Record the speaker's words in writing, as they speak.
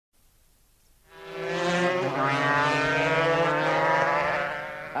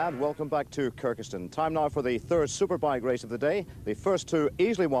And welcome back to Kirkistown. Time now for the third Superbike race of the day. The first two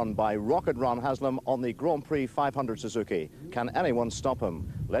easily won by Rocket Ron Haslam on the Grand Prix 500 Suzuki. Can anyone stop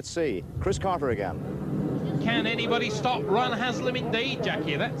him? Let's see. Chris Carter again. Can anybody stop Ron Haslam indeed,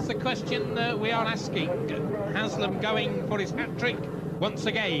 Jackie? That's the question we are asking. Haslam going for his hat-trick once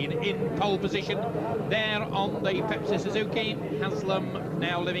again in pole position there on the Pepsi Suzuki. Haslam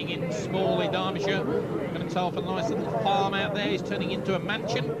now living in Smalley, Derbyshire. Got himself a nice little farm out there. He's turning into a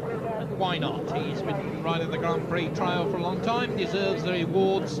mansion. And why not? He's been riding the Grand Prix trial for a long time, deserves the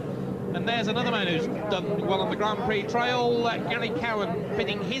rewards. And there's another man who's done well on the Grand Prix trail, Gary Cowan,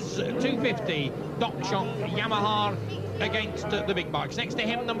 pitting his 250 Dock Shop Yamaha against the big bikes. Next to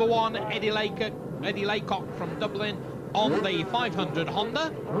him, number one, Eddie Laycock from Dublin on the 500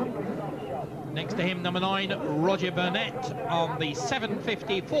 Honda. Next to him, number 9, Roger Burnett on the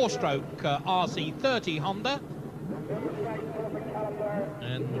 750 four-stroke RC 30 Honda.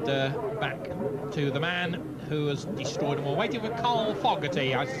 And back to the man who has destroyed them all. Waiting for Carl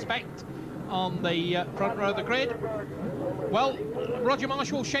Fogarty, I suspect, on the front row of the grid. Well, Roger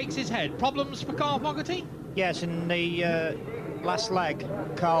Marshall shakes his head. Problems for Carl Fogarty? Yes, in the last leg,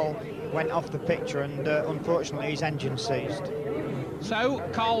 Carl went off the picture and unfortunately his engine seized. So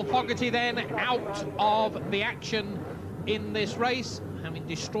Carl Fogarty then out of the action in this race, having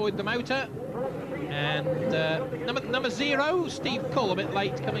destroyed the motor. And number 0, Steve Cull, a bit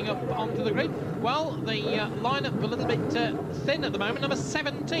late coming up onto the grid. Well, the lineup a little bit thin at the moment. Number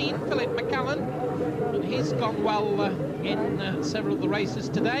 17, Philip McCallan, and he's gone well in several of the races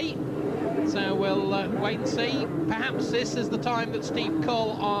today. So we'll wait and see. Perhaps this is the time that Steve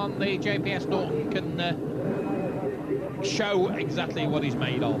Cull on the JPS Norton can show exactly what he's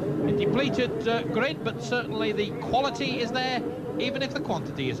made of. A depleted grid, but certainly the quality is there, even if the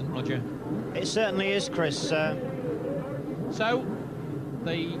quantity isn't, Roger. It certainly is, Chris. So,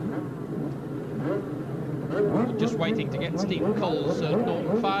 just waiting to get Steve Cull's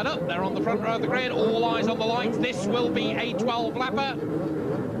Norton fired up. They're on the front row of the grid, all eyes on the lights. This will be a 12-lapper.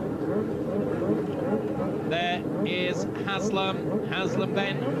 There is Haslam. Haslam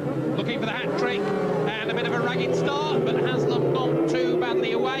then looking for the hat-trick, and a bit of a ragged start, but Haslam not too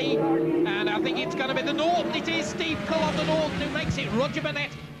badly away. And I think it's going to be the Norton. It is Steve Cull on the Norton who makes it. Roger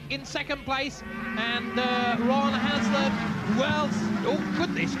Burnett in second place, and Ron Haslam, well, oh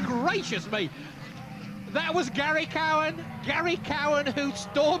goodness gracious me, that was Gary Cowan who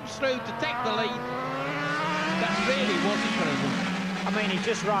storms through to take the lead. That really was incredible. I mean, he's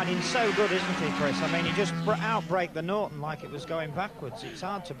just riding so good, isn't he, Chris? I mean, he just outbraked the Norton like it was going backwards. It's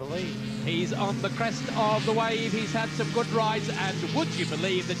hard to believe. He's on the crest of the wave. He's had some good rides, and would you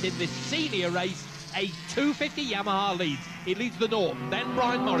believe that in this senior race, a 250 Yamaha leads. He leads the Norton, then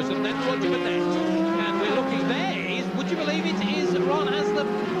Brian Morrison, then Roger Burnett. And we're looking there. Would you believe it is Ron Haslam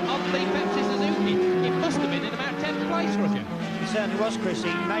on the Pepsi Suzuki? It must have been in about 10th place, Roger. It certainly was, Chris.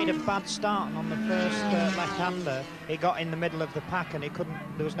 He made a bad start, and on the first left-hander, he got in the middle of the pack, and he couldn't.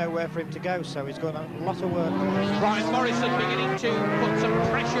 There was nowhere for him to go, so he's got a lot of work. Brian Morrison beginning to put some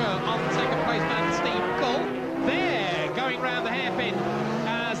pressure on second place man Steve Cull. There, going round the hairpin.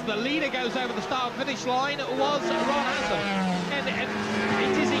 The leader goes over the start-finish line was Ron Haslam. And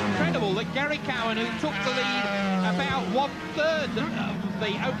it is incredible that Gary Cowan, who took the lead about 1/3 of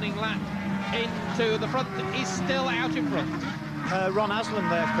the opening lap into the front, is still out in front. Ron Haslam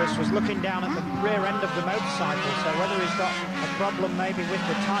there, Chris, was looking down at the rear end of the motorcycle, so whether he's got a problem maybe with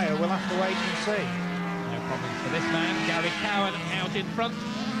the tyre, we'll have to wait and see. No problem for this man. Gary Cowan out in front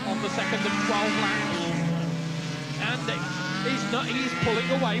on the second of 12 laps. And he's pulling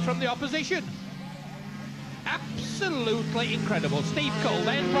away from the opposition. Absolutely incredible. Steve Cull,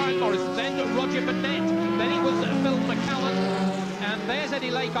 then Brian Morrison, then Roger Burnett, then he was Phil McCallan, and there's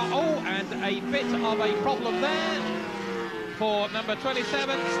Eddie Laycock. Oh, and a bit of a problem there for number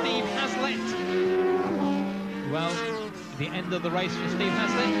 27, Steve Haslett. Well, the end of the race for Steve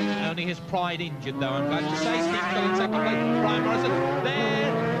Haslett. Only his pride injured, though, I'm glad to say. Steve Cull in second place, Brian Morrison.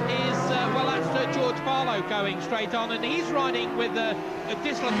 There is, well, that's George Farlow going straight on, and he's riding with a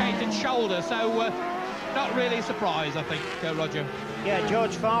dislocated shoulder, so not really surprised, I think, Roger. Yeah,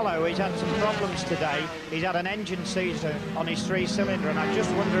 George Farlow, he's had some problems today. He's had an engine seizure on his 3-cylinder, and I just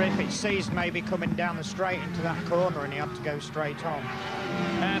wonder if it seized maybe coming down the straight into that corner, and he had to go straight on.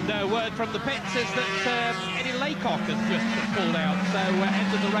 And word from the pits is that Eddie Laycock has just pulled out, so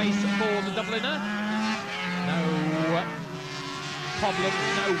end of the race for the Dubliner. No problems,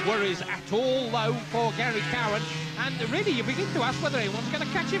 no worries at all, though, for Gary Cowan. And really, you begin to ask whether anyone's going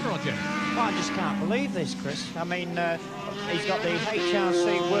to catch him, Roger. Well, I just can't believe this, Chris. I mean, he's got the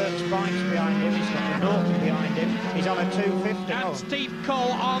HRC Works bikes behind him. He's got the Norton behind him. He's on a 250. And Steve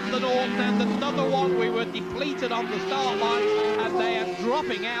Cull on the Norton, and another one. We were depleted on the start line, and they are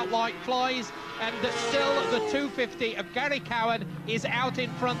dropping out like flies. And still the 250 of Gary Cowan is out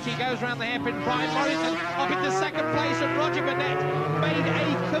in front. He goes around the hairpin. Brian Morrison up into second place, and Roger Burnett made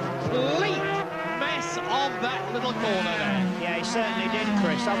a complete mess of that little corner there. Yeah, he certainly did,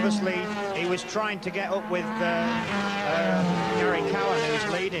 Chris. Obviously, he was trying to get up with Gary Cowan,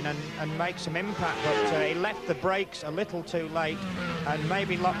 who's leading, and make some impact, but he left the brakes a little too late and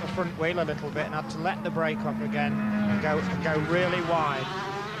maybe locked the front wheel a little bit and had to let the brake off again and go really wide.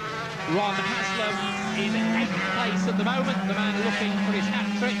 Ron Haslam in 8th place at the moment, the man looking for his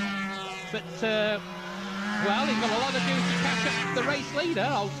hat-trick, but well, he's got a lot of duty to catch up the race leader,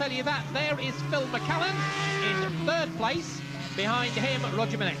 I'll tell you that. There is Phil McCallan in 3rd place. Behind him,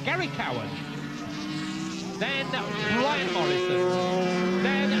 Roger Burnett. Gary Cowan. Then Brian Morrison.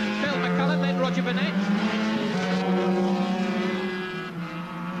 Then Phil McCallan, then Roger Burnett.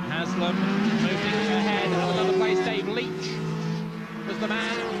 Haslam moving ahead at another place. Dave Leach was the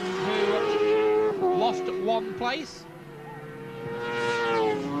man who lost 1 place.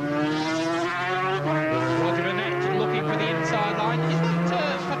 Roger Burnett looking for the inside line. Is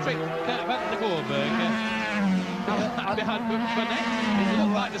that Patrick van der Voorburg behind Burnett? It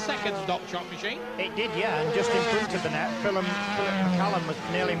looked like the second dot shot machine. It did, yeah, and just in front of Burnett, Philip McCallan was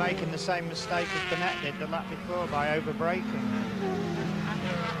nearly making the same mistake as Burnett did the lap before by over-braking.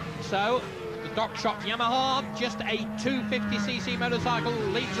 So, the dock shot Yamaha, just a 250cc motorcycle,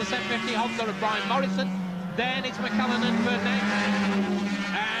 leads the 750 Honda of Brian Morrison. Then it's McCallan and Burnett.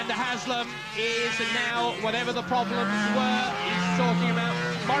 And Haslam is now, whatever the problems were, he's sorting them out.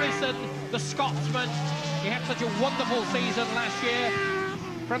 Morrison, the Scotsman, he had such a wonderful season last year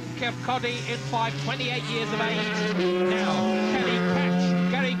from Kirkcaldy in 28 years of age. Now, can he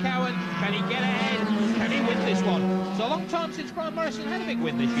catch Gary Cowan? Can he get ahead? Can he win this one? It's a long time since Brian Morrison had a big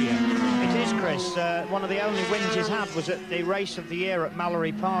win this year. It is, Chris. One of the only wins he's had was at the race of the year at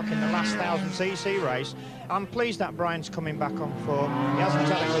Mallory Park in the last 1000cc race. I'm pleased that Brian's coming back on form. He hasn't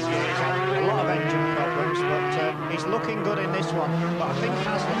had a good year. He's had a lot of engine problems, but he's looking good in this one. But I think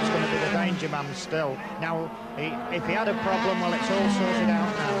Haslam's going to be the danger man still. Now, if he had a problem, well, it's all sorted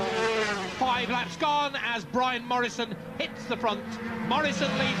out now. 5 laps gone as Brian Morrison hits the front.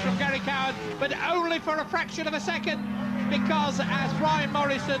 Morrison leads from Gary Cowan, but only for a fraction of a second, because as Brian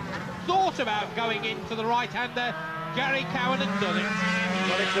Morrison thought about going into the right-hander, Gary Cowan had done it.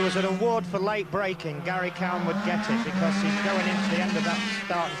 Well, if there was an award for late braking, Gary Cowan would get it, because he's going into the end of that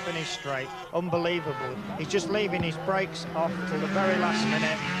start and finish straight. Unbelievable. He's just leaving his brakes off till the very last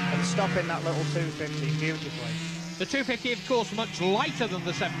minute and stopping that little 250 beautifully. The 250, of course, much lighter than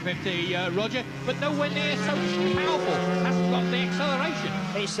the 750, Roger, but nowhere near so powerful. Hasn't got the acceleration.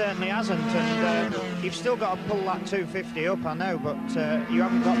 He certainly hasn't, and you've still got to pull that 250 up, I know, but you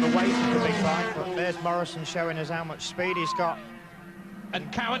haven't got the weight of the big bike. But there's Morrison showing us how much speed he's got. And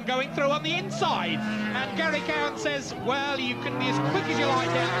Cowan going through on the inside. And Gary Cowan says, well, you can be as quick as you like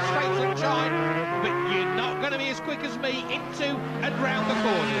down the straight sunshine, but you're not going to be as quick as me into and round the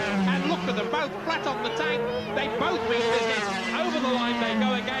corners. And look at them, both flat on the tank. They both mean business. Over the line they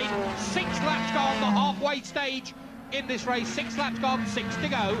go again. 6 laps gone, the halfway stage in this race. 6 laps gone, 6 to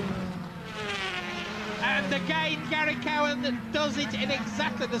go. And again, Gary Cowan does it in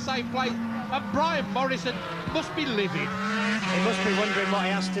exactly the same place. And Brian Morrison must be livid. He must be wondering what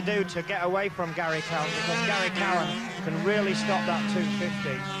he has to do to get away from Gary Cowan, because Gary Cowan can really stop that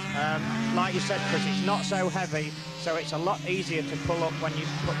 250. Like you said, Chris, it's not so heavy, so it's a lot easier to pull up when you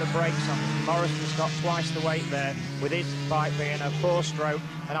put the brakes on. Morrison's got twice the weight there, with his bike being a 4-stroke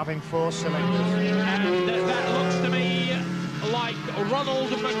and having 4 cylinders. And that looks to me like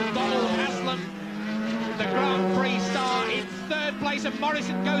Ronald McDonald Haslam, the Grand Prix star, in 3rd place, and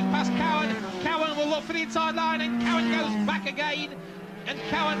Morrison goes past Cowan. Cowan will look for the inside line, and Cowan goes back again, and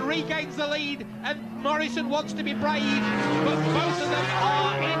Cowan regains the lead, and Morrison wants to be brave, but both of them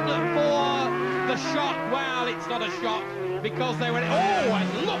are in for the shot. Well, it's not a shot, because they went, oh,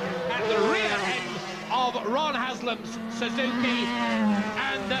 and look at the rear end of Ron Haslam's Suzuki,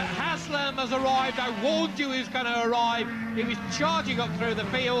 and Haslam has arrived. I warned you he was going to arrive. He was charging up through the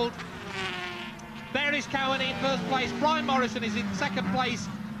field. There is Cowan in 1st place. Brian Morrison is in 2nd place.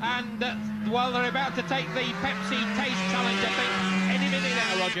 And, well, they're about to take the Pepsi Taste Challenge, I think, any minute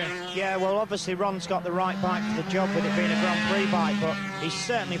now, Roger. Yeah, well, obviously Ron's got the right bike for the job with it being a Grand Prix bike, but he's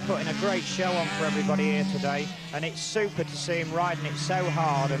certainly putting a great show on for everybody here today. And it's super to see him riding it so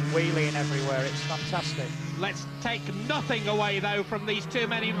hard and wheeling everywhere. It's fantastic. Let's take nothing away, though, from these 2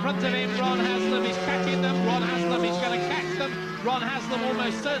 men in front of him. Ron Haslam is catching them. Ron Haslam is going to catch them. Ron Haslam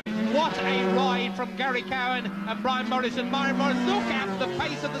almost certainly What a ride from Gary Cowan and Brian Morrison. Brian Morrison, look at the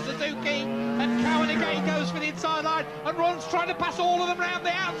pace of the Suzuki. And Cowan again goes for the inside line. And Ron's trying to pass all of them round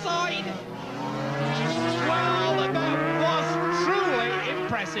the outside. Well, that was truly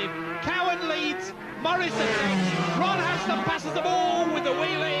impressive. Cowan leads, Morrison next. Ron Haslam passes them all with the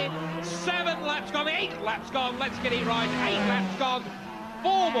wheelie. 7 laps gone, 8 laps gone. Let's get it right. 8 laps gone.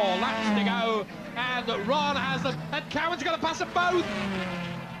 4 more laps to go. And Ron Haslam and Cowan's going to pass them both.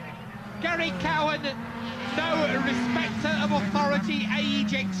 Gary Cowan, no respecter of authority,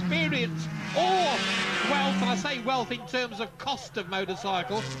 age, experience, or wealth, and I say wealth in terms of cost of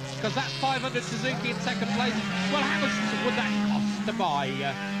motorcycle, because that 500 Suzuki in second place, well, how much would that cost to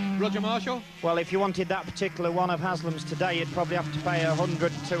buy, Roger Marshall? Well, if you wanted that particular one of Haslam's today, you'd probably have to pay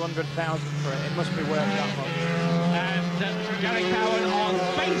 100, 200,000 for it. It must be worth that much. And Gary Cowan on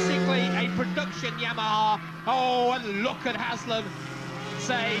basically a production Yamaha. Oh, and look at Haslam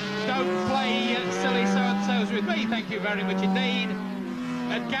say, don't play silly so-and-sos with me, thank you very much indeed.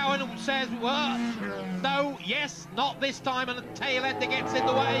 And Cowan says, well, no, yes, not this time, and the tail ender gets in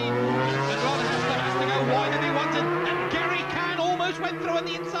the way. And Ron Haslam has to go wide and he wants it, and Gary Cowan almost went through on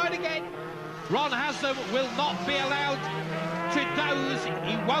the inside again. Ron Haslam will not be allowed to doze,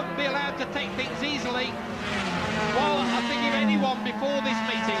 he won't be allowed to take things easily. Well, I think if anyone before this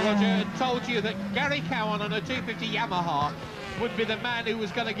meeting, Roger, had told you that Gary Cowan on a 250 Yamaha would be the man who was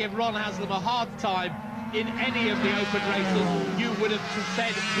going to give Ron Haslam a hard time in any of the open races, you would have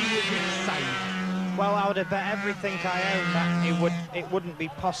said he was insane. Well, I would have bet everything I own that it wouldn't be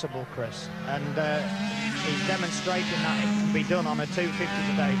possible, Chris. And he's demonstrating that it can be done on a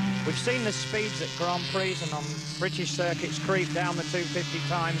 250 today. We've seen the speeds at Grand Prix and on British circuits creep down the 250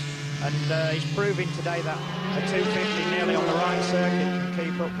 times, and he's proving today that a 250 nearly on the right circuit can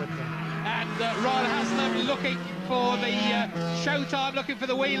keep up with them. And Ron Haslam looking for the showtime, looking for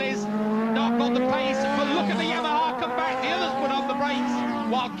the wheelies, not got the pace, but look at the Yamaha come back, the others put on the brakes,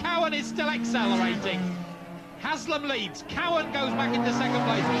 while Cowan is still accelerating. Haslam leads, Cowan goes back into second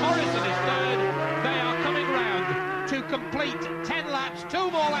place, Morrison is third, they are coming round to complete 10 laps,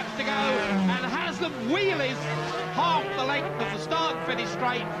 2 more laps to go, and Haslam wheelies half the length of the start and finish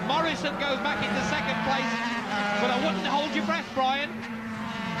straight. Morrison goes back into second place, but I wouldn't hold your breath, Brian.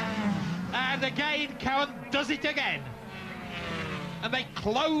 And again, Cowan does it again. And they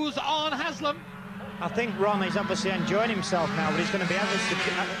close on Haslam. I think Ron is obviously enjoying himself now, but he's going to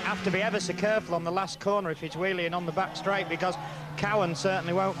have to be ever so careful on the last corner if he's wheeling on the back straight, because Cowan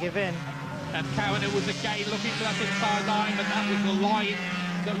certainly won't give in. And Cowan was again looking for that inside line, but that was the line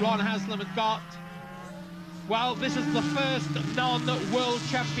that Ron Haslam had got. Well, this is the first non-World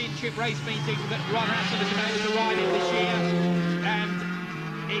Championship race meeting that Ron Haslam has been able to ride in this year. And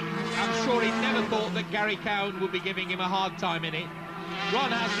I'm sure he never thought that Gary Cowan would be giving him a hard time in it.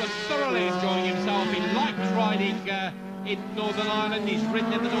 Ron Haslam thoroughly enjoying himself. He likes riding in Northern Ireland. He's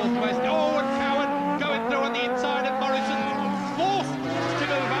ridden in the Northwest. Oh, and Cowan going through on the inside, and Morrison forced to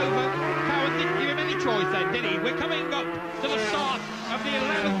move over. Cowan didn't give him any choice then, did he? We're coming up to the start of the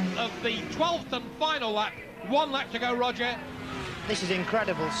 11th, of the 12th and final lap. 1 lap to go, Roger. This is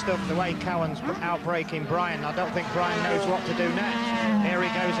incredible stuff, the way Cowan's outbraking Brian. I don't think Brian knows what to do next. Here he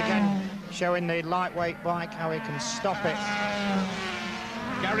goes again, showing the lightweight bike how he can stop it.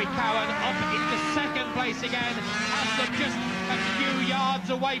 Gary Cowan up into second place again. Haslam just a few yards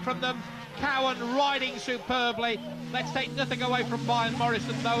away from them. Cowan riding superbly. Let's take nothing away from Brian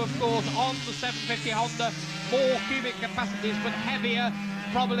Morrison, though, of course, on the 750 Honda. More cubic capacities, but heavier.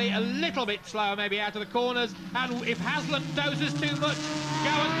 Probably a little bit slower, maybe out of the corners. And if Haslam dozes too much,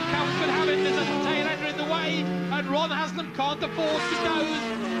 Cowan could have it. There's a tail ender in the way, and Ron Haslam can't afford to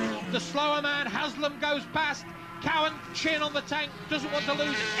doze. The slower man, Haslam, goes past. Cowan, chin on the tank, doesn't want to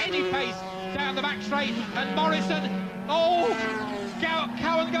lose any pace down the back straight. And Morrison, oh,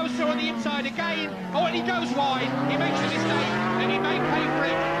 Cowan goes through on the inside again. Oh, and he goes wide. He makes a mistake, and he may pay for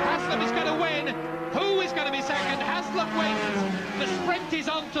it. Haslam is going to win. Who is going to be second? Haslam wins. The sprint is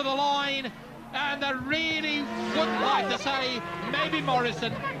onto the line, and I really would like to say maybe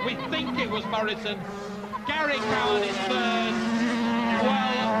Morrison. We think it was Morrison. Gary Cowan is third.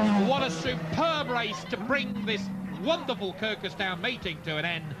 Well, what a superb race to bring this wonderful Kirkistown meeting to an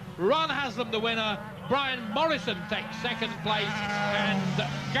end. Ron Haslam the winner, Brian Morrison takes second place, and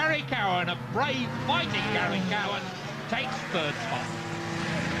Gary Cowan, a brave fighting Gary Cowan, takes third spot.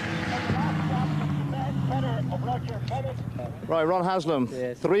 Right, Ron Haslam,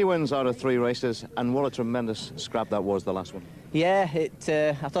 Yes. 3 wins out of 3 races, and what a tremendous scrap that was, the last one. Yeah, I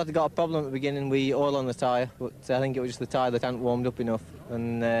thought I got a problem at the beginning with oil on the tyre, but I think it was just the tyre that hadn't warmed up enough,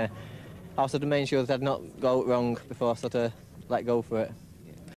 and I also had to make sure that I'd not go wrong before I sort of let go for it.